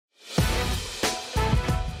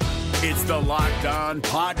It's the Locked On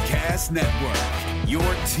Podcast Network, your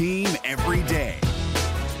team every day.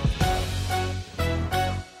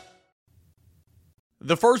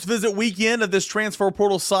 The first visit weekend of this transfer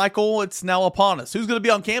portal cycle, it's now upon us. Who's going to be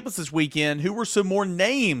on campus this weekend? Who were some more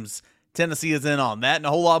names Tennessee is in on? That and a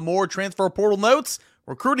whole lot more. Transfer portal notes,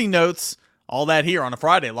 recruiting notes, all that here on a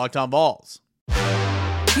Friday, Locked On Vols.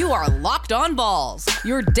 You are Locked On Vols,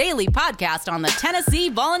 your daily podcast on the Tennessee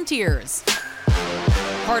Volunteers.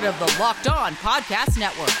 Part of the Locked On Podcast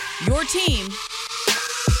Network, your team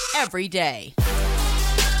every day.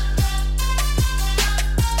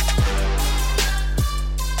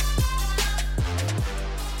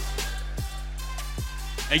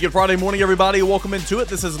 Hey, good Friday morning, everybody. Welcome into it.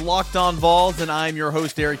 This is Locked On Vols, and I'm your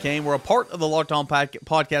host, Eric Kane. We're a part of the Locked On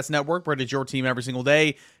Podcast Network, where it is your team every single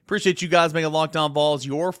day. Appreciate you guys making Locked On Vols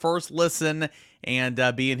your first listen and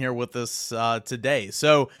being here with us today.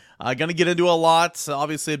 So, going to get into a lot.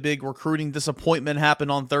 Obviously, a big recruiting disappointment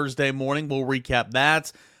happened on Thursday morning. We'll recap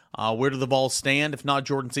that. Where do the Vols stand? If not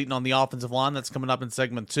Jordan Seaton on the offensive line, that's coming up in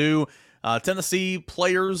segment 2. Tennessee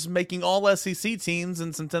players making all SEC teams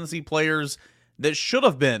and some Tennessee players that should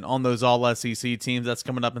have been on those all-SEC teams. That's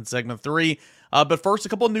coming up in segment 3. But first, a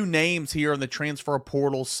couple of new names here in the transfer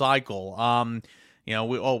portal cycle.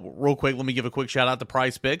 Real quick, let me give a quick shout-out to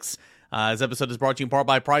Prize Picks. This episode is brought to you in part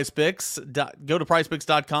by Prize Picks. Go to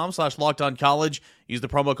prizepicks.com/LockedOnCollege. Use the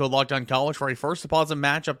promo code LockedOnCollege for a first deposit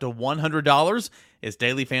match up to $100. It's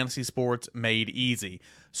daily fantasy sports made easy.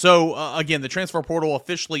 So, again, the transfer portal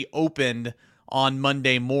officially opened on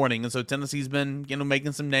Monday morning. And so Tennessee's been,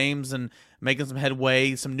 making some names and making some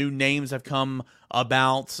headway. Some new names have come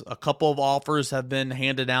about. A couple of offers have been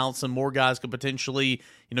handed out. Some more guys could potentially,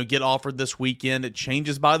 get offered this weekend. It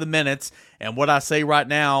changes by the minutes. And what I say right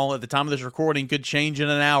now at the time of this recording could change in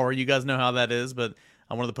an hour. You guys know how that is, but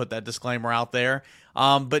I wanted to put that disclaimer out there.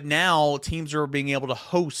 But now teams are being able to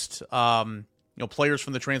host, players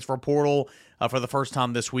from the transfer portal for the first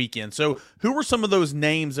time this weekend. So who are some of those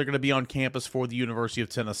names that are going to be on campus for the University of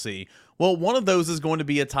Tennessee? Well, one of those is going to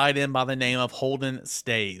be a tight end by the name of Holden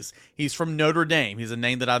Staes. He's from Notre Dame. He's a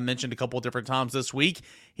name that I've mentioned a couple of different times this week.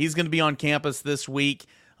 He's going to be on campus this week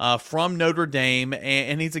from Notre Dame,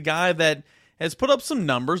 and he's a guy that has put up some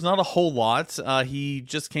numbers, not a whole lot. He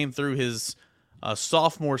just came through his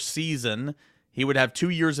sophomore season. He would have 2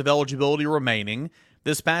 years of eligibility remaining.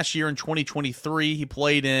 This past year in 2023, he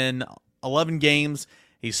played in 11 games.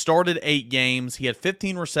 He started 8 games. He had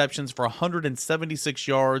 15 receptions for 176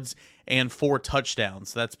 yards and 4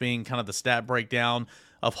 touchdowns. That's being kind of the stat breakdown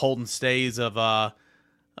of Holden Staes of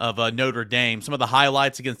Notre Dame. Some of the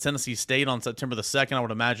highlights against Tennessee State on September the 2nd, I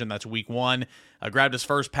would imagine that's week 1. Grabbed his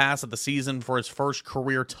first pass of the season for his first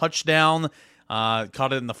career touchdown.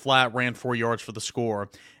 Caught it in the flat, ran 4 yards for the score.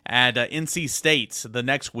 At NC State the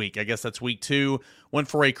next week, I guess that's week 2, went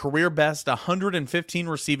for a career-best 115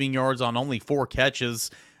 receiving yards on only 4 catches.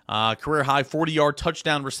 Career-high 40-yard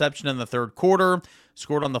touchdown reception in the third quarter.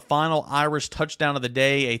 Scored on the final Irish touchdown of the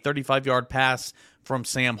day, a 35-yard pass from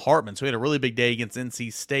Sam Hartman. So he had a really big day against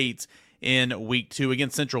NC State in week 2.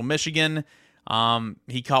 Against Central Michigan,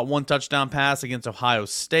 he caught 1 touchdown pass against Ohio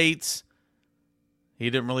State. He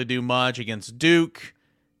didn't really do much against Duke.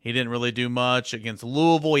 He didn't really do much against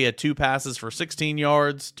Louisville. He had 2 passes for 16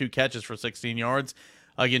 yards, 2 catches for 16 yards.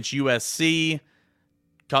 Against USC,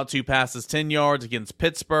 caught 2 passes, 10 yards. Against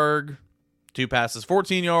Pittsburgh, 2 passes,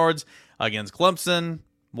 14 yards. Against Clemson,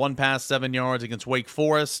 1 pass, 7 yards. Against Wake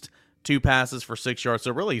Forest, 2 passes for 6 yards.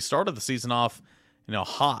 So really, he started the season off,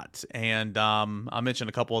 hot. And I mentioned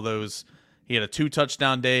a couple of those. He had a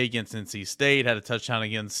 2-touchdown day against NC State, had a touchdown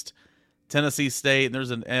against Tennessee State,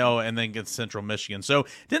 and and then against Central Michigan. So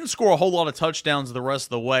didn't score a whole lot of touchdowns the rest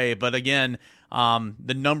of the way, but again,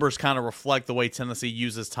 the numbers kind of reflect the way Tennessee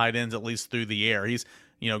uses tight ends, at least through the air. He's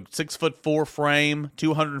 6'4" frame,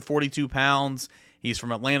 242 pounds. He's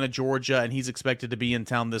from Atlanta, Georgia, and he's expected to be in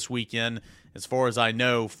town this weekend, as far as I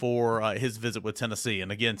know, for his visit with Tennessee. And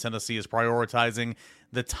again, Tennessee is prioritizing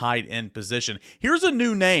the tight end position. Here's a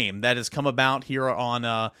new name that has come about here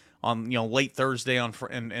on late Thursday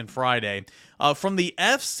and Friday. From the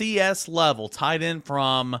FCS level, tight end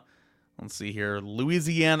from,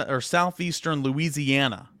 Louisiana, or southeastern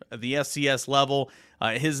Louisiana, at the FCS level.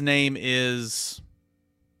 His name is,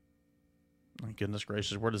 my goodness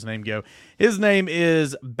gracious, where does his name go? His name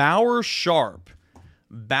is Bauer Sharp.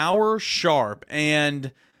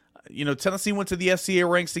 And Tennessee went to the FCA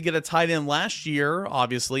ranks to get a tight end last year,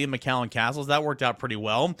 obviously, in McAllen Castles. That worked out pretty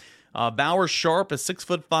well. Bauer Sharp is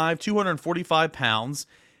 6'5", 245 pounds.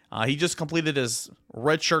 He just completed his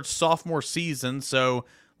redshirt sophomore season, so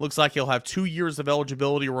looks like he'll have 2 years of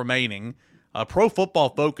eligibility remaining. Pro Football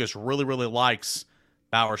Focus really, really likes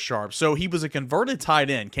Bauer Sharp. So he was a converted tight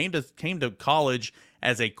end, came to college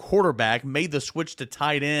as a quarterback, made the switch to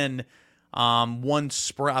tight end one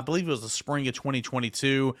spring, I believe it was the spring of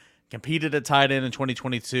 2022, competed at tight end in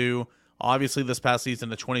 2022. Obviously, this past season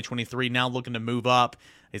to 2023, now looking to move up.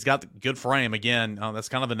 He's got the good frame. Again, that's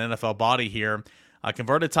kind of an NFL body here.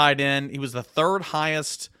 Converted tight end. He was the third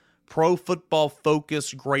highest Pro Football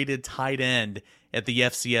Focus graded tight end at the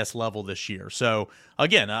FCS level this year. So,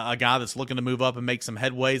 again, a guy that's looking to move up and make some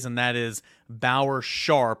headways, and that is Bauer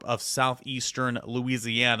Sharp of Southeastern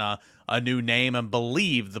Louisiana, a new name, and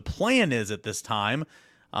believe the plan is at this time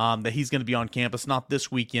that he's going to be on campus, not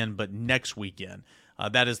this weekend, but next weekend.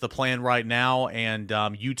 That is the plan right now, and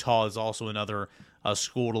Utah is also another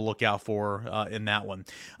school to look out for in that one.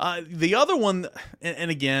 The other one,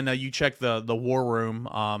 and again, you check the War Room.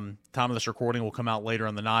 Time of this recording will come out later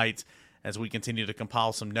in the night as we continue to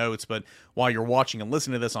compile some notes. But while you're watching and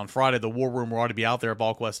listening to this on Friday, the War Room will already be out there at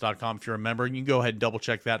VolQuest.com if you're a member. You can go ahead and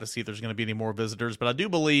double-check that to see if there's going to be any more visitors. But I do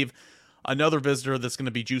believe another visitor that's going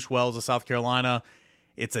to be Juice Wells of South Carolina.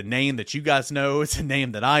 It's a name that you guys know. It's a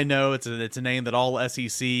name that I know. It's a name that all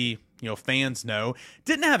SEC fans know.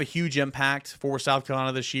 Didn't have a huge impact for South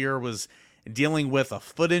Carolina this year. Was dealing with a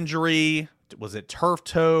foot injury. Was it turf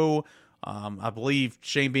toe? I believe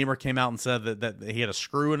Shane Beamer came out and said that he had a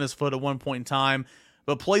screw in his foot at one point in time,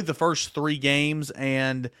 but played the first 3 games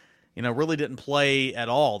and really didn't play at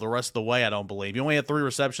all the rest of the way, I don't believe. He only had 3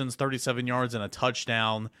 receptions, 37 yards, and a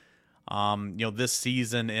touchdown this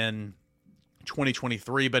season in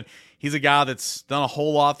 2023, but he's a guy that's done a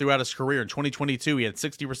whole lot throughout his career. In 2022, he had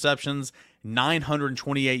 60 receptions,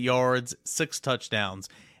 928 yards, 6 touchdowns.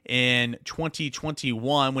 In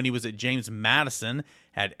 2021, when he was at James Madison,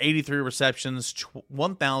 had 83 receptions,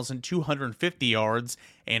 1,250 yards,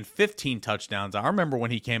 and 15 touchdowns. I remember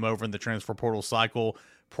when he came over in the transfer portal cycle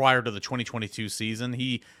prior to the 2022 season.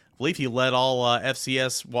 I believe he led all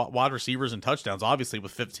FCS wide receivers and touchdowns, obviously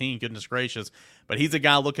with 15, goodness gracious. But he's a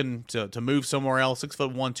guy looking to move somewhere else,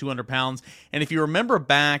 6'1", 200 pounds. And if you remember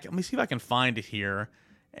back, let me see if I can find it here.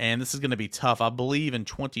 And this is going to be tough. I believe in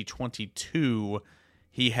 2022,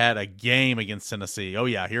 he had a game against Tennessee. Oh,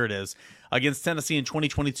 yeah, here it is. Against Tennessee in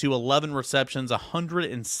 2022, 11 receptions,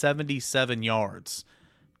 177 yards.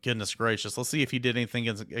 Goodness gracious. Let's see if he did anything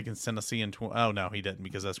against Tennessee in oh, no, he didn't,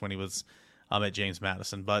 because that's when he was at James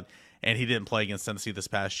Madison. And he didn't play against Tennessee this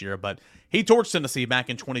past year. But he torched Tennessee back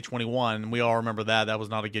in 2021, and we all remember that. That was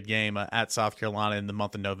not a good game at South Carolina in the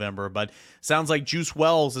month of November. But sounds like Juice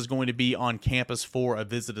Wells is going to be on campus for a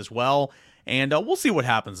visit as well. And we'll see what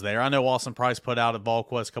happens there. I know Austin Price put out at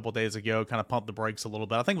VolQuest a couple days ago, kind of pumped the brakes a little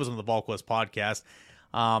bit. I think it was on the VolQuest podcast.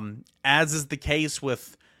 As is the case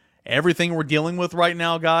with everything we're dealing with right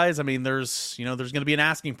now, guys. I mean, there's going to be an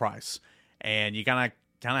asking price, and you kind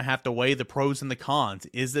of have to weigh the pros and the cons.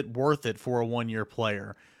 Is it worth it for a one-year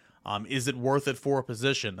player? Is it worth it for a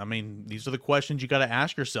position? I mean, these are the questions you got to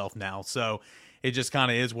ask yourself now. So it just kind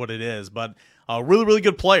of is what it is. But a really, really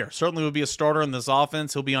good player. Certainly would be a starter in this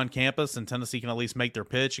offense. He'll be on campus, and Tennessee can at least make their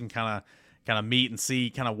pitch and kind of meet and see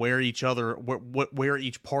kind of where each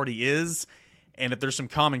party is. And if there's some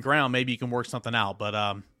common ground, maybe you can work something out.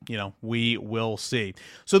 But, we will see.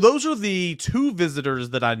 So those are the 2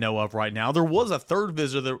 visitors that I know of right now. There was a third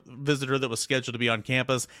visitor that was scheduled to be on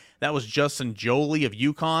campus. That was Justin Joly of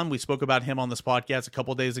UConn. We spoke about him on this podcast a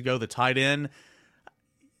couple days ago, the tight end.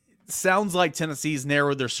 Sounds like Tennessee's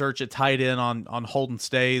narrowed their search at tight end on Holden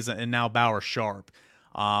Staes and now Bauer Sharp.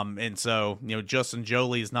 And so, Justin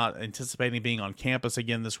Joly is not anticipating being on campus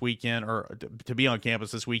again this weekend, or to be on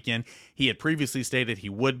campus this weekend. He had previously stated he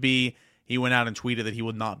would be. He went out and tweeted that he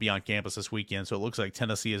would not be on campus this weekend. So it looks like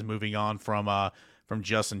Tennessee is moving on from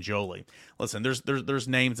Justin Joly. Listen, there's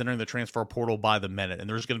names entering the transfer portal by the minute, and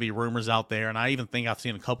there's going to be rumors out there. And I even think I've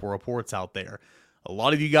seen a couple reports out there. A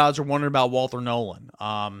lot of you guys are wondering about Walter Nolan.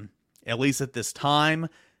 At least at this time,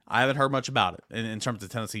 I haven't heard much about it in terms of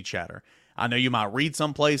Tennessee chatter. I know you might read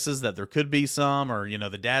some places that there could be some, or,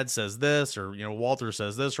 the dad says this, or, Walter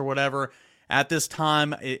says this or whatever. At this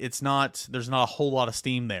time, there's not a whole lot of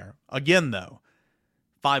steam there. Again, though,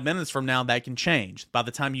 5 minutes from now, that can change. By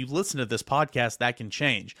the time you listen to this podcast, that can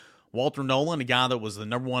change. Walter Nolan, a guy that was the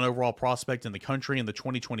number 1 overall prospect in the country in the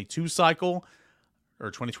 2022 cycle,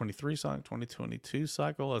 or 2023 cycle, 2022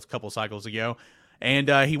 cycle, that's a couple cycles ago. And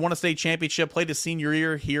he won a state championship, played his senior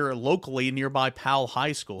year here locally, nearby Powell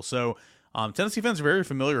High School. So Tennessee fans are very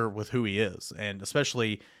familiar with who he is, and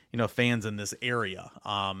especially, fans in this area.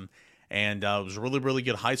 And was a really, really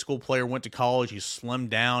good high school player, went to college. He slimmed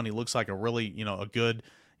down. He looks like a really, a good,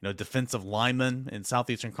 defensive lineman in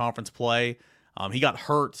Southeastern Conference play. He got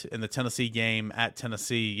hurt in the Tennessee game at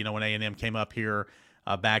Tennessee, when A&M came up here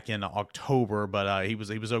back in October, but he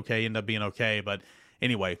was okay, ended up being okay. But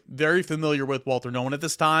anyway, very familiar with Walter Nolan at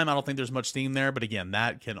this time. I don't think there's much steam there, but again,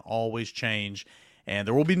 that can always change. And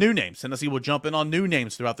there will be new names. Tennessee will jump in on new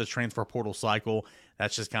names throughout this transfer portal cycle.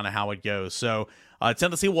 That's just kind of how it goes. So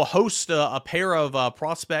Tennessee will host a pair of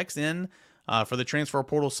prospects in for the transfer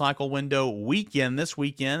portal cycle window weekend this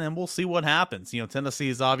weekend, and we'll see what happens. Tennessee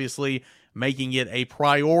is obviously making it a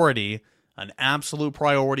priority, an absolute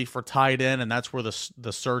priority for tight end, and that's where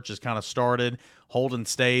the search is kind of started. Holden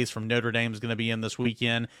Staes from Notre Dame is going to be in this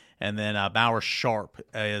weekend, and then Bauer Sharp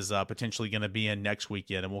is potentially going to be in next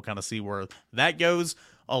weekend, and we'll kind of see where that goes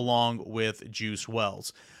along with Juice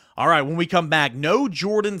Wells. All right, when we come back, no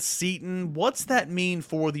Jordan Seaton. What's that mean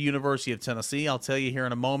for the University of Tennessee? I'll tell you here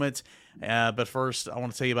in a moment, but first I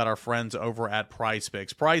want to tell you about our friends over at Prize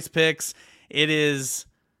Picks. Prize Picks, it is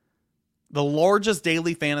the largest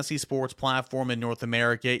daily fantasy sports platform in North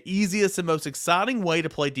America, easiest and most exciting way to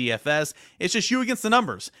play DFS. It's just you against the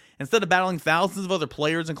numbers. Instead of battling thousands of other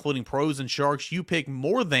players, including pros and sharks, you pick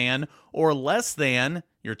more than or less than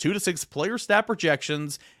your 2 to 6 player stat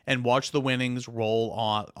projections and watch the winnings roll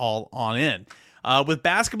all on in. With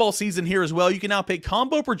basketball season here as well, you can now pick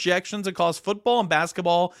combo projections across football and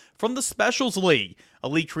basketball from the Specials League, a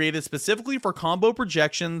league created specifically for combo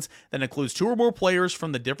projections that includes 2 or more players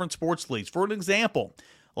from the different sports leagues. For an example,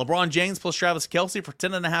 LeBron James plus Travis Kelce for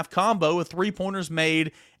 10.5 combo with 3-pointers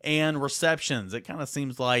made and receptions. It kind of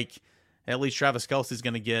seems like at least Travis Kelce is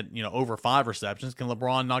going to get, over 5 receptions. Can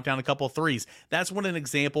LeBron knock down a couple of threes? That's what an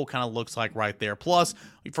example kind of looks like right there. Plus,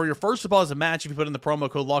 for your first deposit match, if you put in the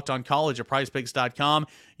promo code LockedOnCollege at PrizePicks.com,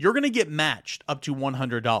 you're going to get matched up to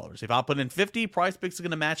 $100. If I put in 50, PrizePicks is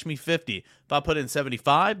going to match me 50. If I put in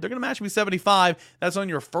 75, they're going to match me 75. That's on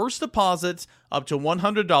your first deposit up to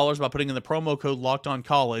 $100 by putting in the promo code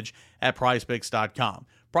LockedOnCollege at PrizePicks.com.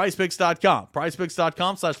 PrizePicks.com.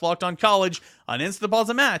 PrizePicks.com/LockedOnCollege. An instant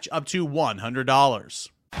deposit match up to $100.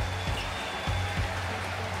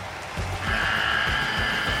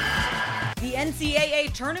 The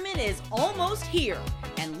NCAA tournament is almost here,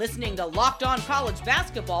 and listening to Locked On College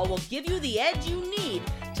Basketball will give you the edge you need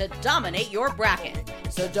to dominate your bracket.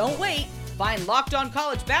 So don't wait. Find Locked On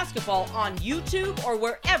College Basketball on YouTube or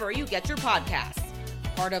wherever you get your podcasts.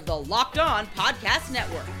 Part of the Locked On Podcast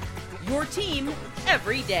Network. Your team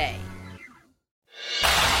every day.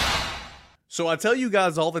 So I tell you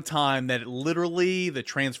guys all the time that literally the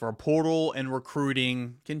transfer portal and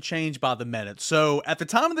recruiting can change by the minute. So at the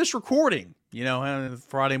time of this recording,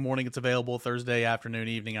 Friday morning it's available, Thursday afternoon,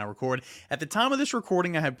 evening I record. At the time of this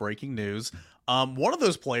recording, I have breaking news. One of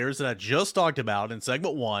those players that I just talked about in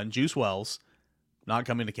segment 1, Juice Wells, not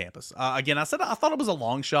coming to campus. Again, I thought it was a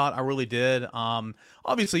long shot. I really did.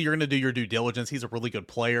 Obviously, you're going to do your due diligence. He's a really good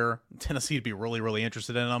player. Tennessee would be really, really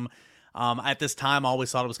interested in him. At this time, I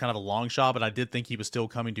always thought it was kind of a long shot, but I did think he was still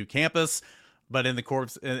coming to campus. But in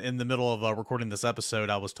the middle of recording this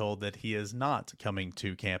episode, I was told that he is not coming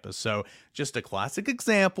to campus. So just a classic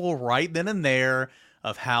example right then and there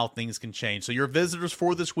of how things can change. So your visitors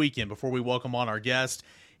for this weekend, before we welcome on our guest,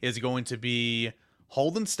 is going to be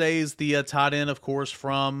Holden Staes, the tight end, of course,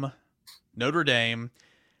 from Notre Dame,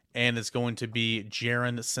 and it's going to be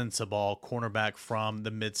Jaron Sensabaugh, cornerback from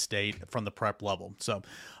the mid-state, from the prep level. So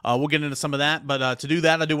we'll get into some of that, but to do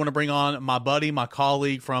that, I do want to bring on my buddy, my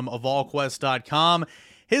colleague from evolquest.com.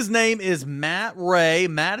 His name is Matt Ray.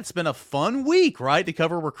 Matt, it's been a fun week, right, to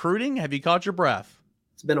cover recruiting. Have you caught your breath?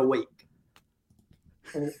 It's been a week.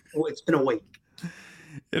 It's been a week.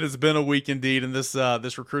 It has been a week indeed, and this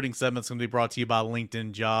recruiting segment is going to be brought to you by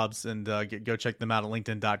LinkedIn Jobs, and go check them out at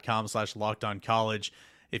linkedin.com/LockedOnCollege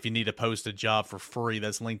if you need to post a job for free.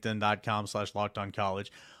 That's linkedin.com/LockedOnCollege.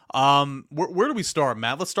 Where do we start,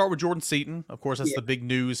 Matt? Let's start with Jordan Seaton. Of course, that's the big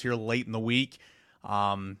news here late in the week.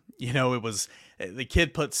 It was the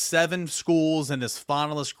kid put 7 schools in his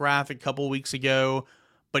finalist graphic a couple weeks ago,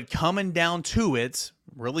 but coming down to it,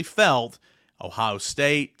 really felt Ohio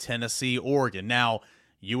State, Tennessee, Oregon. Now,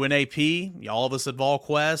 UNAP, all of us at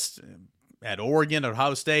VolQuest, at Oregon, at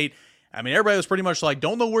Ohio State, everybody was pretty much like,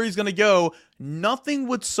 don't know where he's going to go. Nothing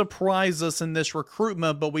would surprise us in this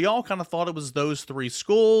recruitment, but we all kind of thought it was those 3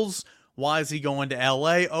 schools. Why is he going to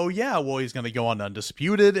LA? Oh, yeah, well, he's going to go on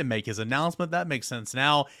Undisputed and make his announcement. That makes sense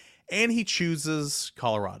now. And he chooses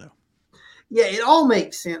Colorado. Yeah, it all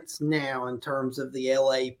makes sense now in terms of the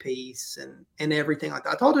LA piece and everything like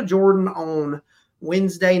that. I talked to Jordan on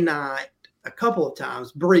Wednesday night a couple of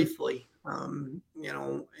times briefly, and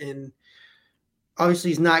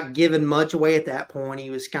Obviously, he's not giving much away at that point.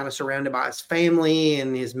 He was kind of surrounded by his family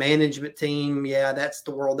and his management team. Yeah, that's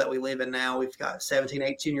the world that we live in now. We've got 17,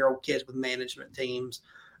 18-year-old kids with management teams.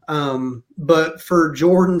 But for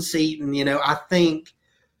Jordan Seaton, I think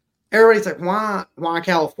everybody's like, why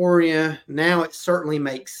California? Now it certainly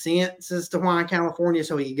makes sense as to why California,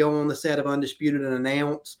 so he could go on the set of Undisputed and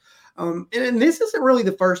announce. And this isn't really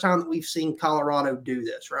the first time that we've seen Colorado do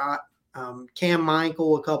this, right? Cam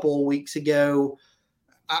Michael a couple of weeks ago,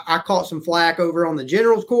 I caught some flack over on the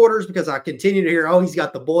general's quarters because I continue to hear, he's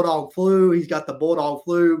got the Bulldog flu. He's got the Bulldog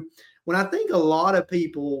flu. When I think a lot of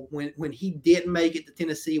people, when he didn't make it to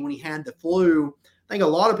Tennessee, when he had the flu, I think a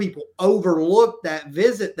lot of people overlooked that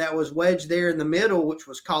visit that was wedged there in the middle, which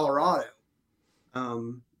was Colorado.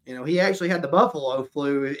 He actually had the Buffalo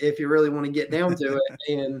flu, if you really want to get down to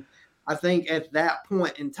it. And I think at that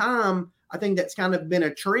point in time, I think that's kind of been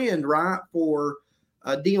a trend, right, for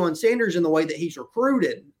Deion Sanders in the way that he's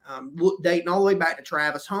recruited, dating all the way back to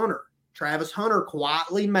Travis Hunter. Travis Hunter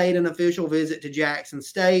quietly made an official visit to Jackson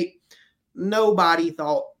State. Nobody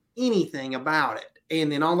thought anything about it.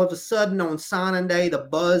 And then all of a sudden on signing day, the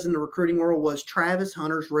buzz in the recruiting world was Travis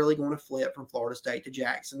Hunter's really going to flip from Florida State to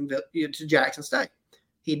Jackson State.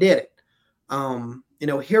 He did it.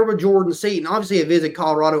 Here with Jordan Seaton, obviously he visited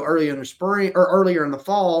Colorado earlier in the spring or earlier in the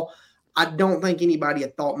fall. I don't think anybody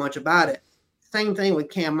had thought much about it. Same thing with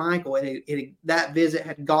Cam Michael. That visit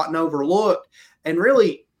had gotten overlooked. And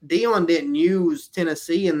really, Deion didn't use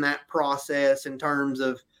Tennessee in that process in terms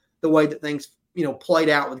of the way that things, played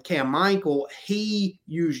out with Cam Michael. He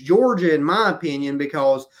used Georgia, in my opinion,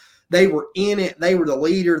 because they were in it. They were the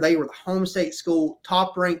leader. They were the home state school,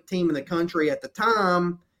 top-ranked team in the country at the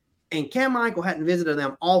time. And Cam Michael hadn't visited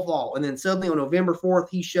them all fall. And then suddenly on November 4th,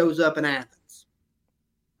 he shows up in Athens.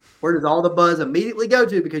 Where does all the buzz immediately go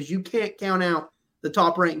to? Because you can't count out the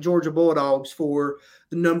top-ranked Georgia Bulldogs for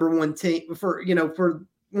the number one team, for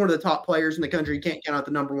one of the top players in the country. You can't count out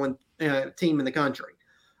the number one team in the country.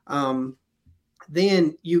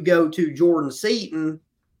 Then you go to Jordan Seaton.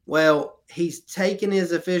 Well, he's taken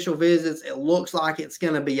his official visits. It looks like it's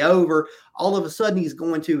going to be over. All of a sudden, he's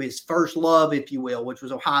going to his first love, if you will, which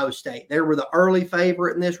was Ohio State. They were the early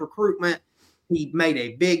favorite in this recruitment. He made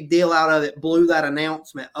a big deal out of it, blew that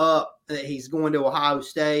announcement up that he's going to Ohio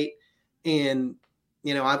State. And,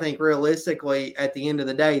 I think realistically, at the end of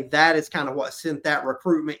the day, that is kind of what sent that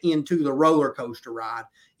recruitment into the roller coaster ride.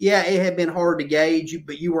 Yeah, it had been hard to gauge,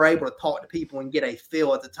 but you were able to talk to people and get a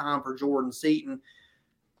feel at the time for Jordan Seaton.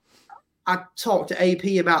 I talked to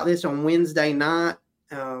AP about this on Wednesday night.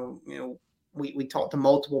 We talked to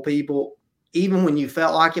multiple people. Even when you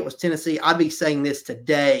felt like it was Tennessee, I'd be saying this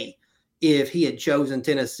today. If he had chosen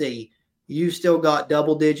Tennessee, you still got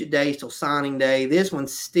double-digit days till signing day. This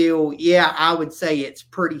one's still, I would say it's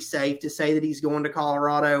pretty safe to say that he's going to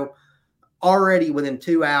Colorado. Already within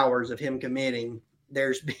 2 hours of him committing,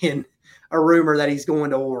 there's been a rumor that he's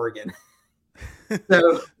going to Oregon.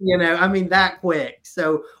 So, that quick.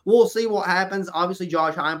 So we'll see what happens. Obviously,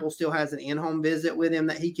 Josh Heupel still has an in-home visit with him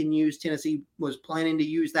that he can use. Tennessee was planning to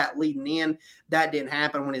use that leading in. That didn't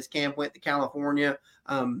happen when his camp went to California.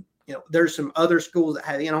 There's some other schools that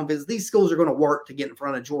have in-home visits. These schools are going to work to get in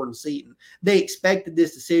front of Jordan Seaton. They expected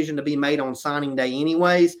this decision to be made on signing day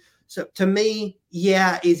anyways. So to me,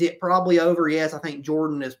 is it probably over? Yes, I think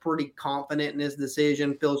Jordan is pretty confident in his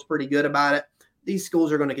decision, feels pretty good about it. These schools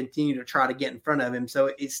are going to continue to try to get in front of him.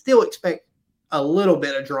 So it still expect a little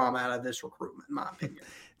bit of drama out of this recruitment, in my opinion.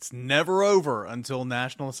 It's never over until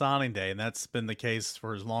National Signing Day, and that's been the case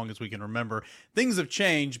for as long as we can remember. Things have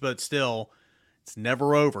changed, but still, it's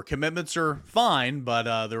never over. Commitments are fine,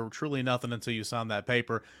 but they're truly nothing until you sign that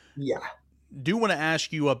paper. Yeah. Do want to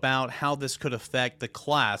ask you about how this could affect the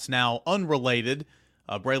class. Now, unrelated,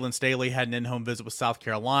 Braylon Staley had an in-home visit with South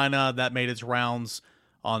Carolina. That made its rounds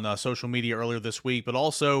on social media earlier this week. But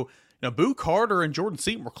also, Boo Carter and Jordan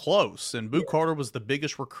Seaton were close, and Boo Carter was the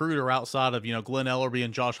biggest recruiter outside of, Glenn Ellerby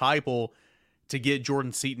and Josh Heupel to get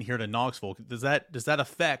Jordan Seaton here to Knoxville. Does that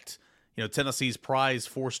affect, Tennessee's prize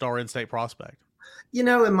 4-star in-state prospect?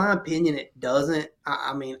 In my opinion, it doesn't.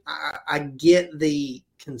 I get the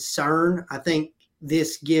concern. I think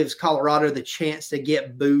this gives Colorado the chance to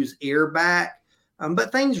get Boo's ear back.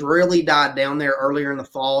 But things really died down there earlier in the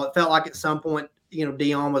fall. It felt like at some point,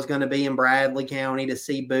 Deion was going to be in Bradley County to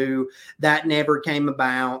see Boo. That never came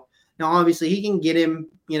about. Now, obviously, he can get him,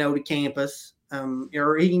 to campus.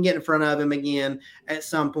 Or he can get in front of him again at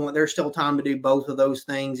some point. There's still time to do both of those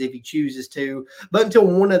things if he chooses to. But until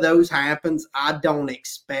one of those happens, I don't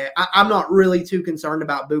expect – I'm not really too concerned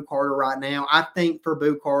about Boo Carter right now. I think for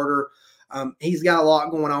Boo Carter, He's got a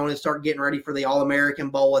lot going on and start getting ready for the All-American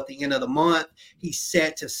Bowl at the end of the month. He's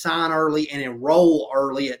set to sign early and enroll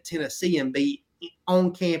early at Tennessee and be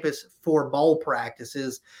on campus for bowl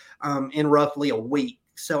practices in roughly a week.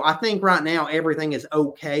 So I think right now everything is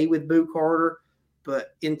okay with Boot Carter.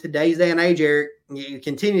 But in today's day and age, Eric, you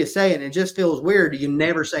continue to say it, and it just feels weird. You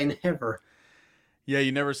never say never. Yeah,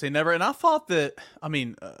 you never say never. And I thought that,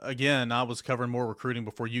 again, I was covering more recruiting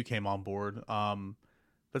before you came on board.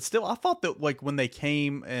 But still, I thought that like when they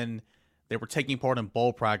came and they were taking part in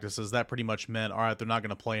bowl practices, that pretty much meant, all right, they're not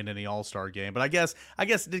going to play in any All-Star game. But I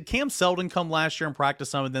guess, did Cam Selden come last year and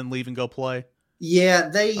practice some and then leave and go play?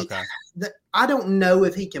 Yeah, Okay. I don't know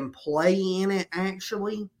if he can play in it,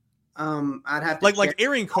 actually. I'd have to like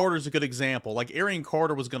Arian Carter's a good example. Like Arian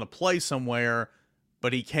Carter was going to play somewhere,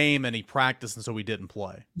 but he came and he practiced, and so he didn't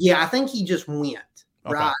play. Yeah, I think he just went.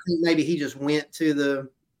 Okay. Right, I think maybe he just went to the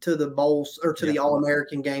bowls or to the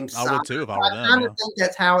All-American game. I would too if I were them. I kind of think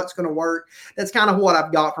that's how it's going to work. That's kind of what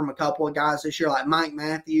I've got from a couple of guys this year, like Mike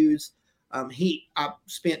Matthews. I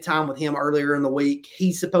spent time with him earlier in the week.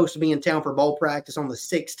 He's supposed to be in town for bowl practice on the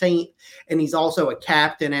 16th, and he's also a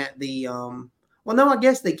captain at the well, no, I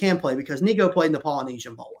guess they can play because Nico played in the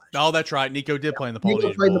Polynesian Bowl last year. Oh, that's right. Nico did play in the Polynesian Bowl.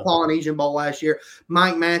 Nico played in the Polynesian Bowl last year.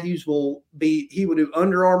 Mike Matthews will do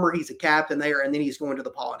Under Armour. He's a captain there, and then he's going to the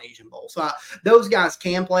Polynesian Bowl. So those guys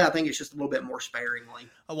can play. I think it's just a little bit more sparingly.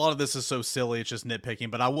 A lot of this is so silly. It's just nitpicking.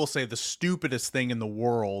 But I will say the stupidest thing in the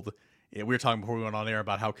world, we were talking before we went on air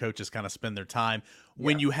about how coaches kind of spend their time.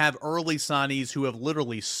 When you have early signees who have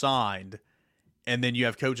literally signed, and then you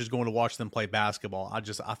have coaches going to watch them play basketball.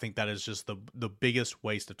 I think that is just the biggest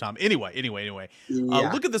waste of time. Anyway.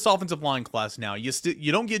 Look at this offensive line class now.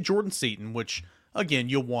 You don't get Jordan Seaton, which again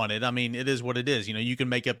you wanted. I mean, it is what it is. You can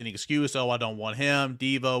make up an excuse. Oh, I don't want him.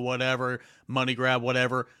 Devo, whatever, money grab,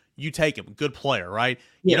 whatever. You take him. Good player, right?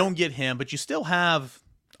 Yeah. You don't get him, but you still have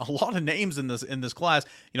a lot of names in this class.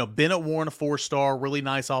 Bennett Warren, a 4-star, really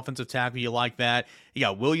nice offensive tackle. You like that. You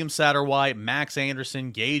got William Satterwhite, Max Anderson,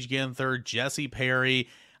 Gage Ginther, Jesse Perry,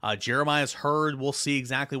 Jeremiah's Hurd. We'll see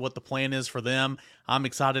exactly what the plan is for them. I'm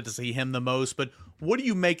excited to see him the most. But what do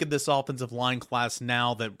you make of this offensive line class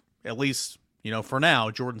now that, at least, for now,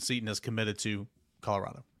 Jordan Seaton is committed to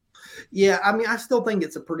Colorado? Yeah, I still think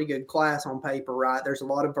it's a pretty good class on paper, right? There's a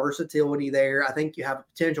lot of versatility there. I think you have a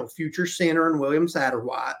potential future center in William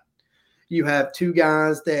Satterwhite. You have two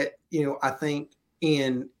guys that, I think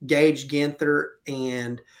in Gage Ginther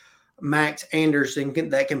and Max Anderson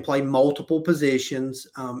that can play multiple positions.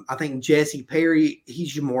 I think Jesse Perry,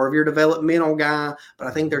 he's more of your developmental guy, but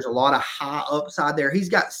I think there's a lot of high upside there. He's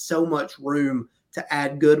got so much room to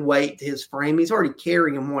add good weight to his frame. He's already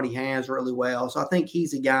carrying what he has really well. So I think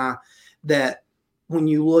he's a guy that when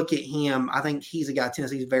you look at him, I think he's a guy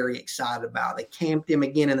Tennessee's very excited about. They camped him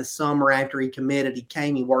again in the summer after he committed. He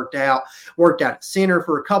came, he worked out at center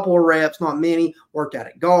for a couple of reps, not many, worked out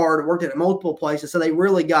at guard, worked out at multiple places. So they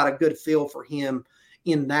really got a good feel for him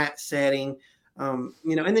in that setting. And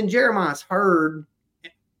then Jeremiah's Hurd,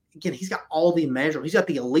 again, he's got all the measurables. He's got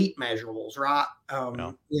the elite measurables, right?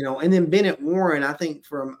 And then Bennett Warren, I think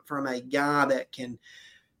from a guy that can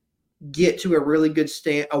get to a really good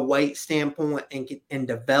weight standpoint and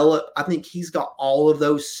develop, I think he's got all of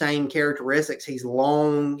those same characteristics. He's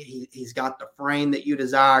long. He's got the frame that you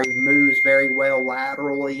desire. He moves very well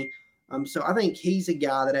laterally. So I think he's a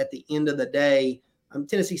guy that at the end of the day,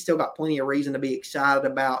 Tennessee's still got plenty of reason to be excited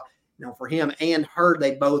about. For him and Hurd,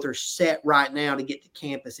 they both are set right now to get to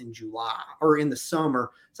campus in July or in the summer.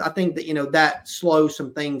 So I think that, that slows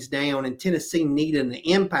some things down, and Tennessee needed an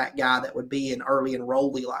impact guy that would be an early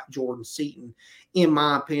enrollee like Jordan Seaton, in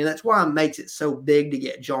my opinion. That's why it makes it so big to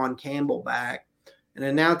get John Campbell back. And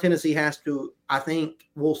then now Tennessee has to, I think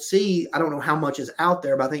we'll see. I don't know how much is out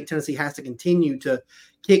there, but I think Tennessee has to continue to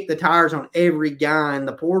kick the tires on every guy in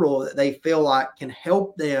the portal that they feel like can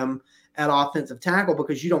help them at offensive tackle,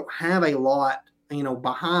 because you don't have a lot,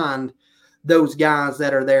 behind those guys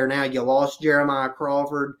that are there now. You lost Jeremiah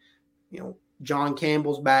Crawford, John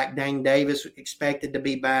Campbell's back, Dane Davis expected to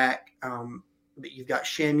be back. But you've got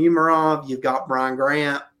Shem Umarov, you've got Brian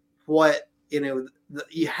Grant.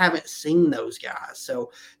 You haven't seen those guys.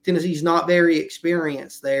 So Tennessee's not very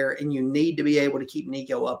experienced there, and you need to be able to keep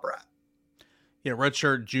Nico upright. Yeah,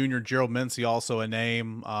 redshirt junior Gerald Mincy, also a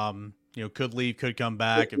name. Could leave, could come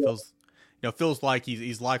back. It feels like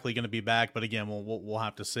he's likely going to be back, but again, we'll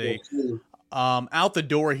have to see. Out the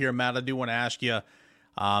door here, Matt, I do want to ask you,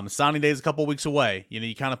 signing day is a couple weeks away.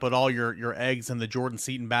 You kind of put all your eggs in the Jordan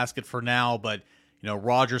Seaton basket for now, but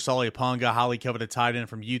Roger Saliapunga, highly coveted tight end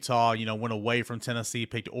from Utah, went away from Tennessee,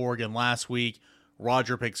 picked Oregon last week.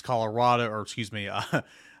 Roger picks Colorado,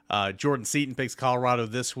 Jordan Seaton picks Colorado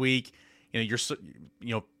this week.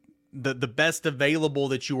 The best available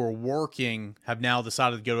that you were working have now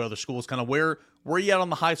decided to go to other schools. Kind of where are you at on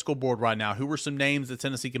the high school board right now? Who are some names that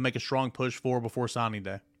Tennessee can make a strong push for before signing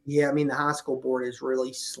day? Yeah, I mean, the high school board is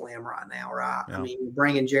really slim right now, right? Yeah. I mean, you're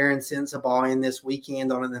bringing Jaron Sensabaugh in this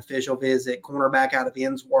weekend on an official visit, cornerback out of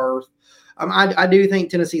Innsworth. I do think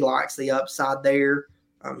Tennessee likes the upside there.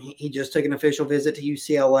 He just took an official visit to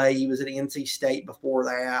UCLA. He was at NC State before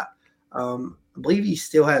that. I believe he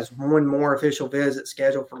still has one more official visit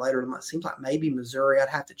scheduled for later in the month. Seems like maybe Missouri. I'd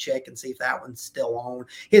have to check and see if that one's still on.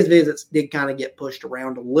 His visits did kind of get pushed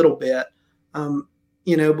around a little bit,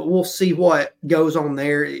 but we'll see what goes on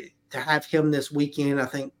there. To have him this weekend, I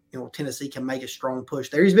think, Tennessee can make a strong push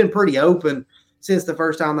there. He's been pretty open since the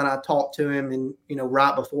first time that I talked to him and,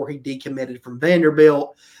 right before he decommitted from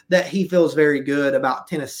Vanderbilt, that he feels very good about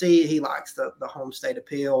Tennessee. He likes the home state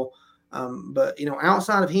appeal. But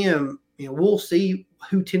outside of him, we'll see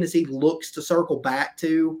who Tennessee looks to circle back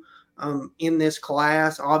to in this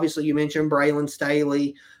class. Obviously, you mentioned Braylon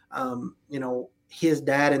Staley. His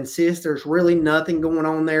dad insists there's really nothing going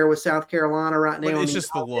on there with South Carolina right now. But it's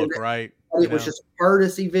just the look, right? It was just a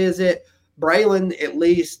courtesy visit. Braylon at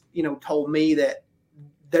least, told me that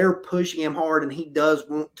they're pushing him hard and he does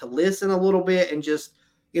want to listen a little bit and just,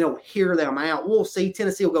 hear them out. We'll see.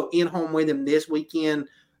 Tennessee will go in home with him this weekend.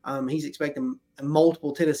 He's expecting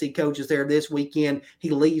multiple Tennessee coaches there this weekend. He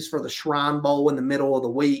leaves for the Shrine Bowl in the middle of the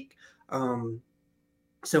week.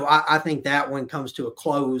 So I think that one comes to a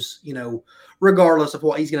close, regardless of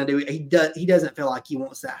what he's going to do. He doesn't feel like he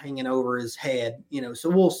wants that hanging over his head, so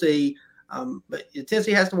we'll see. But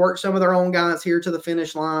Tennessee has to work some of their own guys here to the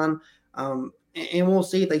finish line. And we'll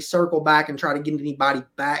see if they circle back and try to get anybody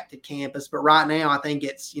back to campus. But right now, I think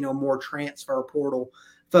it's, more transfer portal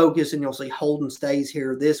focus, and you'll see Holden Staes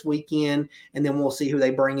here this weekend, and then we'll see who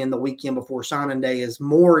they bring in the weekend before signing day as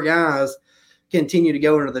more guys continue to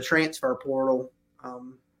go into the transfer portal.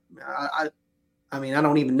 I mean, I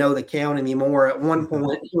don't even know the count anymore. At one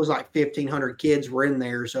point, it was like 1,500 kids were in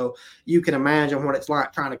there. So you can imagine what it's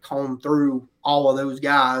like trying to comb through all of those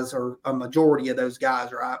guys, or a majority of those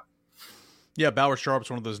guys, right? Yeah, Bauer Sharp's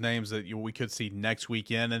one of those names that we could see next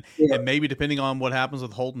weekend. And maybe depending on what happens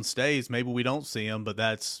with Holden Staes, maybe we don't see him. But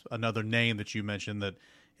that's another name that you mentioned that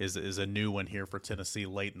is a new one here for Tennessee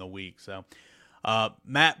late in the week. So,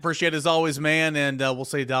 Matt, appreciate it as always, man. And we'll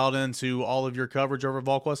say dialed into all of your coverage over at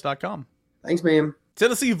VolQuest.com. Thanks, man.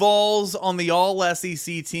 Tennessee Vols on the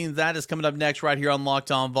All-SEC team. That is coming up next right here on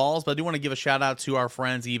Locked On Vols. But I do want to give a shout-out to our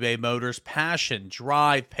friends, eBay Motors. Passion,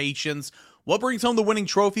 drive, patience. What brings home the winning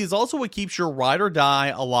trophy is also what keeps your ride or die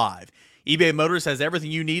alive. eBay Motors has everything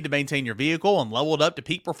you need to maintain your vehicle and level it up to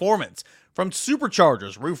peak performance. From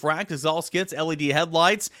superchargers, roof racks, exhaust kits, LED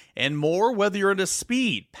headlights, and more, whether you're into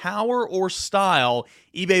speed, power, or style,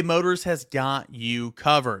 eBay Motors has got you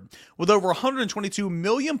covered. With over 122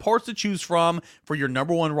 million parts to choose from for your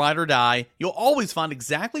number one ride or die, you'll always find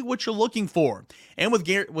exactly what you're looking for. And with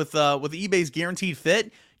eBay's Guaranteed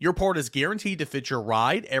Fit, your part is guaranteed to fit your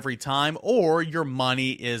ride every time, or your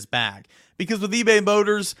money is back. Because with eBay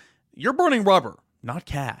Motors, you're burning rubber, not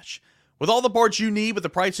cash. With all the parts you need with the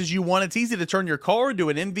prices you want, it's easy to turn your car into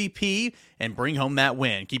an MVP and bring home that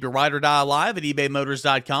win. Keep your ride or die alive at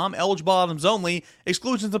ebaymotors.com. Eligible items only.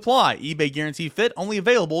 Exclusions apply. eBay Guaranteed Fit only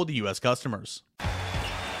available to U.S. customers.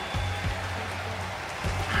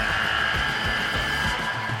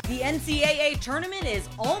 The NCAA tournament is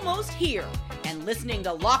almost here, and listening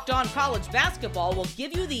to Locked On College Basketball will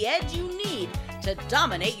give you the edge you need to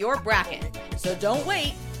dominate your bracket. So don't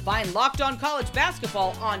wait. Find Locked On College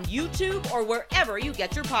Basketball on YouTube or wherever you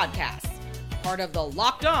get your podcasts. Part of the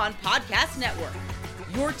Locked On Podcast Network.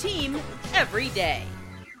 Your team every day.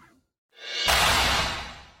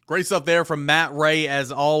 Great stuff there from Matt Ray,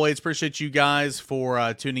 as always. Appreciate you guys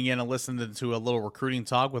for tuning in and listening to a little recruiting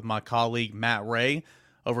talk with my colleague Matt Ray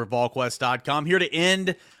over at VolQuest.com. Here to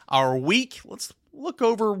end our week, let's look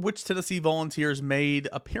over which Tennessee Volunteers made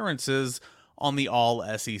appearances on the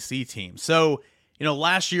All-SEC team. So,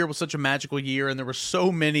 last year was such a magical year, and there were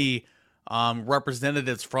so many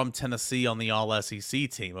representatives from Tennessee on the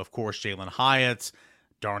All-SEC team. Of course, Jalen Hyatt,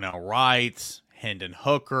 Darnell Wright, Hendon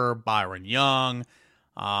Hooker, Byron Young.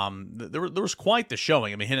 There was quite the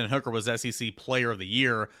showing. I mean, Hendon Hooker was SEC Player of the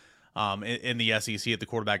Year in the SEC at the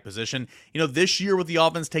quarterback position. This year with the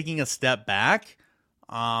offense taking a step back,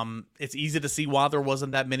 it's easy to see why there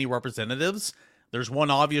wasn't that many representatives. There's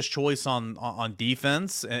one obvious choice on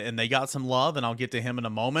defense, and they got some love, and I'll get to him in a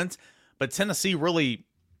moment. But Tennessee really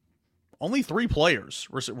only 3 players,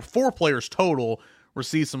 or 4 players total,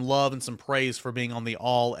 receive some love and some praise for being on the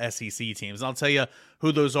all SEC teams. And I'll tell you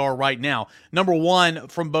who those are right now. Number one,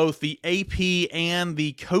 from both the AP and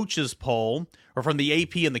the coaches poll, or from the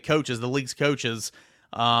AP and the coaches, the league's coaches,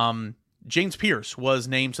 James Pierce was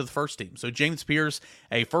named to the first team. So James Pierce,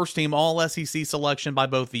 a first-team all-SEC selection by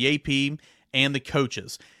both the AP and the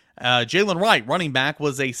coaches. Jalen Wright, running back,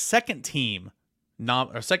 was a second-team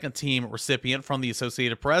recipient from the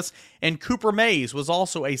Associated Press, and Cooper Mays was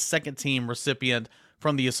also a second-team recipient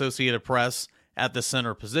from the Associated Press at the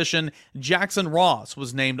center position. Jackson Ross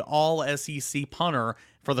was named all-SEC punter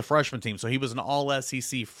for the freshman team, so he was an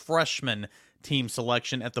all-SEC freshman team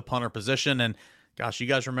selection at the punter position. And gosh, you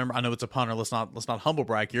guys remember, I know it's a punter, let's not humble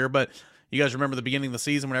brag here, but you guys remember the beginning of the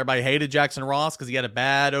season when everybody hated Jackson Ross because he had a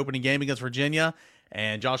bad opening game against Virginia,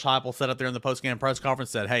 and Josh Heupel sat up there in the post-game press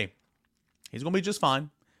conference and said, hey, he's going to be just fine.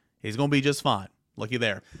 He's going to be just fine. Looky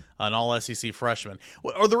there, an all-SEC freshman.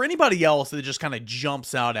 Are there anybody else that just kind of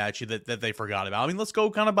jumps out at you that they forgot about? I mean, let's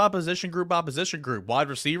go kind of by position group. Wide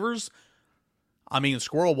receivers, I mean,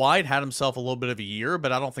 Squirrel White had himself a little bit of a year,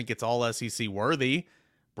 but I don't think it's all SEC worthy.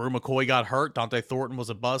 Brew McCoy got hurt. Dante Thornton was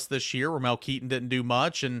a bust this year. Ramel Keaton didn't do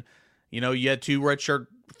much. And, you had two redshirt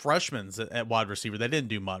freshmen at wide receiver. They didn't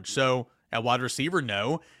do much. So at wide receiver,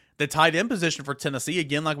 no. The tight end position for Tennessee,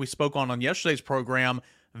 again, like we spoke on yesterday's program,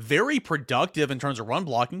 very productive in terms of run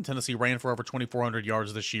blocking. Tennessee ran for over 2,400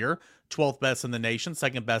 yards this year, 12th best in the nation,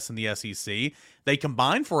 second best in the SEC. They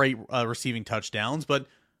combined for 8 receiving touchdowns, but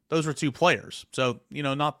those were 2 players. So,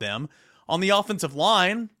 not them. On the offensive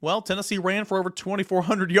line, well, Tennessee ran for over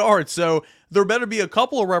 2,400 yards, so there better be a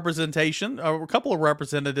couple of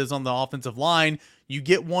representatives on the offensive line. You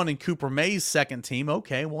get one in Cooper Mays' second team.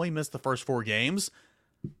 Okay, well, he missed the first 4 games.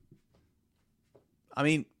 I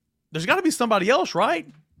mean, there's got to be somebody else, right?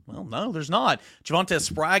 Well, no, there's not. Javonte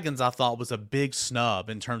Spraggins, I thought, was a big snub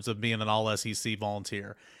in terms of being an all-SEC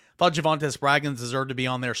volunteer. I thought Javonte Spraggins deserved to be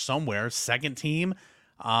on there somewhere. Second team.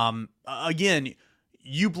 Again,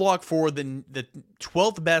 you block for the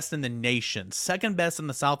 12th best in the nation, second best in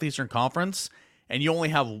the Southeastern Conference, and you only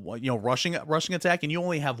have rushing attack, and you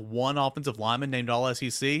only have one offensive lineman named all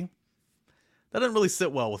SEC. That doesn't really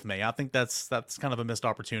sit well with me. I think that's kind of a missed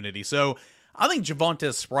opportunity. So I think Javonte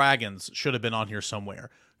Spraggins should have been on here somewhere.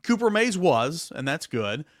 Cooper Mays was, and that's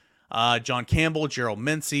good. John Campbell, Gerald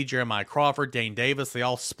Mincey, Jeremiah Crawford, Dane Davis, they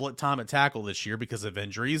all split time at tackle this year because of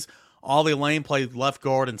injuries. Ollie Lane played left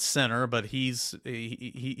guard and center, but he's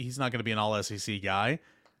not going to be an all-SEC guy.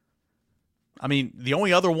 I mean, the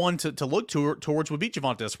only other one to look towards would be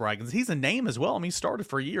Javonte Spraggins. He's a name as well. I mean, he started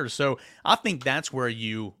for years. So I think that's where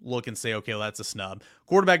you look and say, okay, well, that's a snub.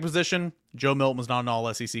 Quarterback position, Joe Milton was not an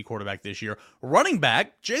all-SEC quarterback this year. Running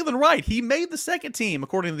back, Jalen Wright. He made the second team,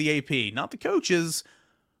 according to the AP. Not the coaches,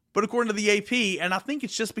 but according to the AP. And I think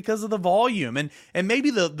it's just because of the volume. And maybe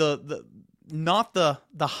the not the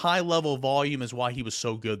high-level volume is why he was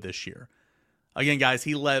so good this year. Again, guys,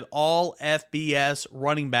 he led all FBS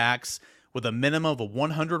running backs with a minimum of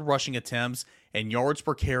 100 rushing attempts and yards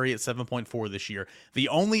per carry at 7.4 this year. The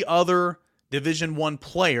only other Division I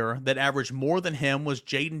player that averaged more than him was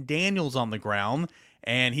Jaden Daniels on the ground,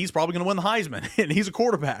 and he's probably going to win the Heisman, and he's a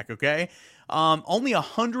quarterback, okay? Only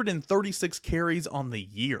 136 carries on the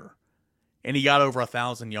year, and he got over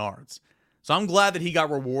 1,000 yards. So I'm glad that he got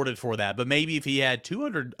rewarded for that. But maybe if he had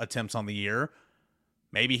 200 attempts on the year,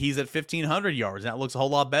 maybe he's at 1,500 yards. That looks a whole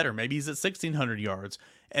lot better. Maybe he's at 1,600 yards.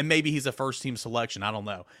 And maybe he's a first-team selection. I don't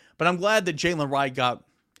know. But I'm glad that Jalen Wright got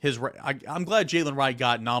I'm glad Jalen Wright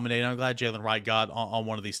got nominated. I'm glad Jalen Wright got on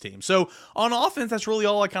one of these teams. So on offense, that's really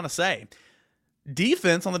all I kind of say.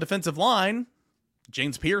 Defense, on the defensive line,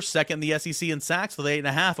 James Pierce, second in the SEC in sacks with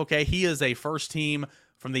 8.5. Okay, he is a first team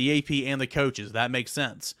from the AP and the coaches. That makes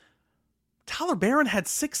sense. Tyler Barron had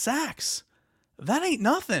 6 sacks. That ain't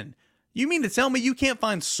nothing. You mean to tell me you can't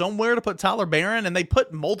find somewhere to put Tyler Barron? And they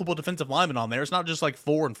put multiple defensive linemen on there. It's not just like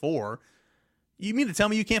 4 and 4. You mean to tell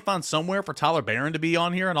me you can't find somewhere for Tyler Barron to be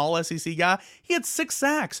on here, an all-SEC guy? He had 6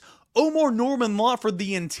 sacks. Omar Norman Lott for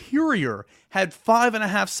the interior had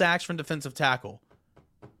 5.5 sacks from defensive tackle.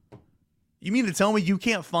 You mean to tell me you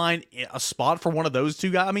can't find a spot for one of those two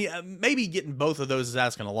guys? I mean, maybe getting both of those is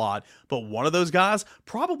asking a lot, but one of those guys,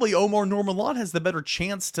 probably Omar Norman Lott, has the better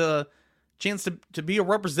chance to be a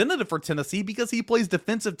representative for Tennessee because he plays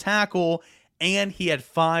defensive tackle and he had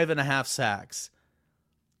 5.5 sacks.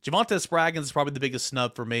 Javonte Spraggins is probably the biggest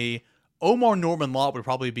snub for me. Omar Norman Lott would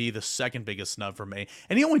probably be the second biggest snub for me.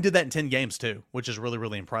 And he only did that in 10 games too, which is really,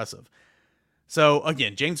 really impressive. So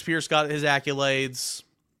again, James Pierce got his accolades.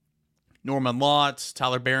 Norman Lott,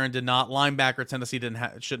 Tyler Barron did not. Linebacker, Tennessee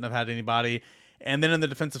shouldn't have had anybody. And then in the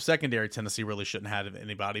defensive secondary, Tennessee really shouldn't have had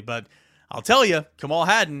anybody. But I'll tell you, Kamal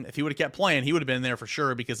Hadden, if he would have kept playing, he would have been there for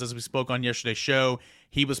sure because as we spoke on yesterday's show,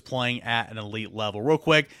 he was playing at an elite level. Real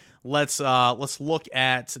quick, let's look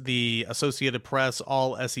at the Associated Press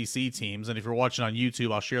all SEC teams. And if you're watching on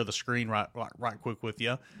YouTube, I'll share the screen right quick with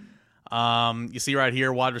you. You see right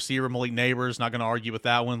here, wide receiver Malik Neighbors, not going to argue with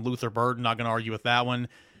that one. Luther Burden, not going to argue with that one.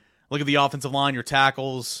 Look at the offensive line, your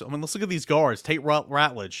tackles. I mean, let's look at these guards. Tate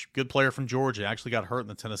Ratledge, good player from Georgia, actually got hurt in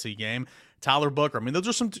the Tennessee game. Tyler Booker. I mean, those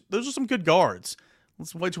are some good guards.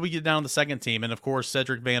 Let's wait till we get down to the second team. And, of course,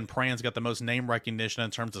 Cedric Van Pran's got the most name recognition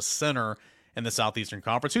in terms of center in the Southeastern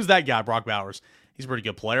Conference. Who's that guy? Brock Bowers. He's a pretty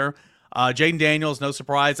good player. Jaden Daniels, no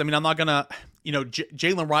surprise. I mean, I'm not going to,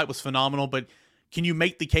 Jalen Wright was phenomenal, but can you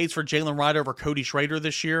make the case for Jalen Wright over Cody Schrader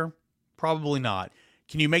this year? Probably not.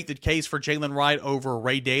 Can you make the case for Jalen Wright over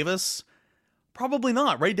Ray Davis? Probably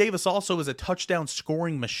not. Ray Davis also is a touchdown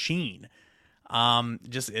scoring machine.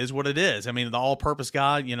 Just is what it is. I mean, the all-purpose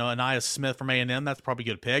guy, Anaya Smith from A&M, that's probably a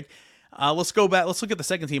good pick. Let's go back. Let's look at the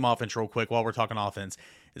second team offense real quick while we're talking offense.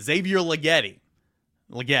 Xavier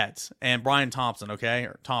Legette and Brian Thompson, okay?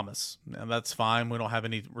 Or Thomas. And that's fine. We don't have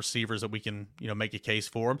any receivers that we can, make a case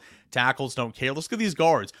for. Tackles, don't care. Let's look at these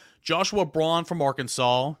guards. Joshua Braun from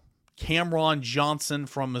Arkansas. Cameron Johnson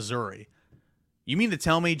from Missouri. You mean to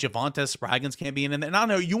tell me Javonte Spraggins can't be in there? And I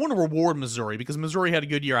know you want to reward Missouri because Missouri had a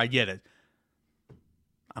good year. I get it.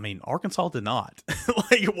 I mean, Arkansas did not.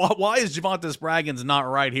 Why is Javonte Spraggins not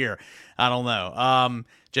right here? I don't know.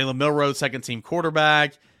 Jalen Milroe, second-team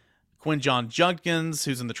quarterback. Quinjon Judkins,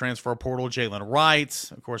 who's in the transfer portal. Jalen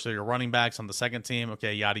Wright. Of course, they're your running backs on the second team.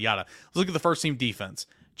 Okay, yada, yada. Let's look at the first-team defense.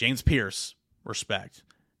 James Pierce, respect.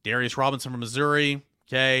 Darius Robinson from Missouri.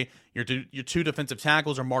 Okay, your two defensive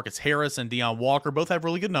tackles are Marcus Harris and Deion Walker. Both have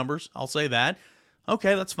really good numbers. I'll say that.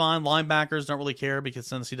 Okay, that's fine. Linebackers don't really care because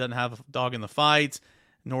Tennessee doesn't have a dog in the fight,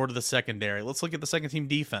 nor do the secondary. Let's look at the second-team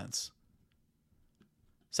defense.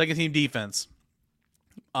 Second-team defense.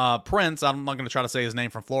 Prince, I'm not going to try to say his name,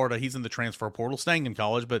 from Florida. He's in the transfer portal, staying in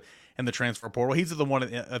college, but in the transfer portal. He's at the one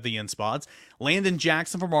of the end spots. Landon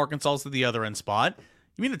Jackson from Arkansas is at the other end spot.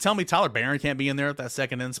 You mean to tell me Tyler Barron can't be in there at that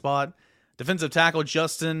second end spot? Defensive tackle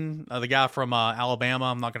Justin, the guy from Alabama,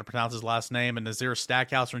 I'm not going to pronounce his last name, and Nazir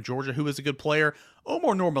Stackhouse from Georgia, who is a good player.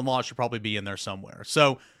 Omar Norman Law should probably be in there somewhere.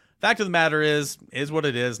 So, fact of the matter is what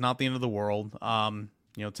it is, not the end of the world.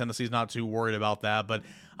 Tennessee's not too worried about that, but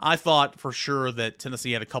I thought for sure that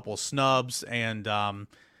Tennessee had a couple of snubs, and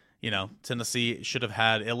Tennessee should have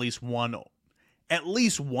had at least one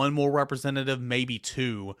more representative, maybe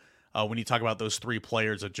two, when you talk about those three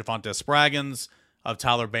players of Javonte Spraggins, of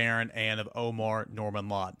Tyler Barron, and of Omar Norman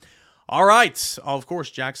Lott. All right. Of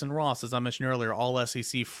course, Jackson Ross, as I mentioned earlier,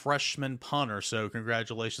 all-SEC freshman punter, so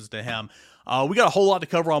congratulations to him. We got a whole lot to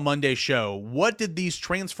cover on Monday's show. What did these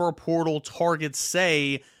transfer portal targets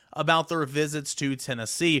say about their visits to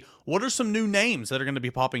Tennessee? What are some new names that are going to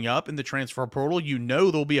be popping up in the transfer portal?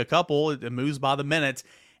 There'll be a couple. It moves by the minute.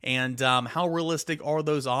 And how realistic are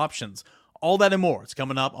those options? All that and more. It's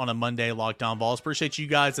coming up on a Monday Locked On Vols. Appreciate you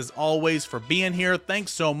guys, as always, for being here.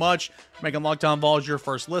 Thanks so much for making Locked On Vols your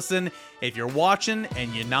first listen. If you're watching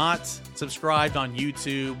and you're not subscribed on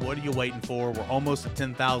YouTube, what are you waiting for? We're almost at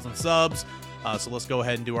 10,000 subs. So let's go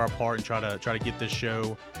ahead and do our part and try to get this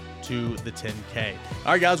show to the 10K.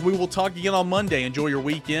 All right, guys, we will talk again on Monday. Enjoy your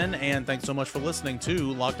weekend, and thanks so much for listening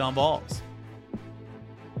to Locked On Vols.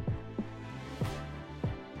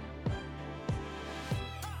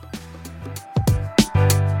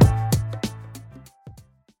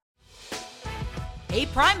 Hey,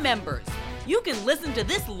 Prime members, you can listen to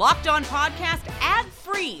this Locked On podcast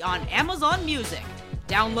ad-free on Amazon Music.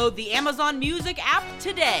 Download the Amazon Music app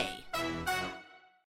today.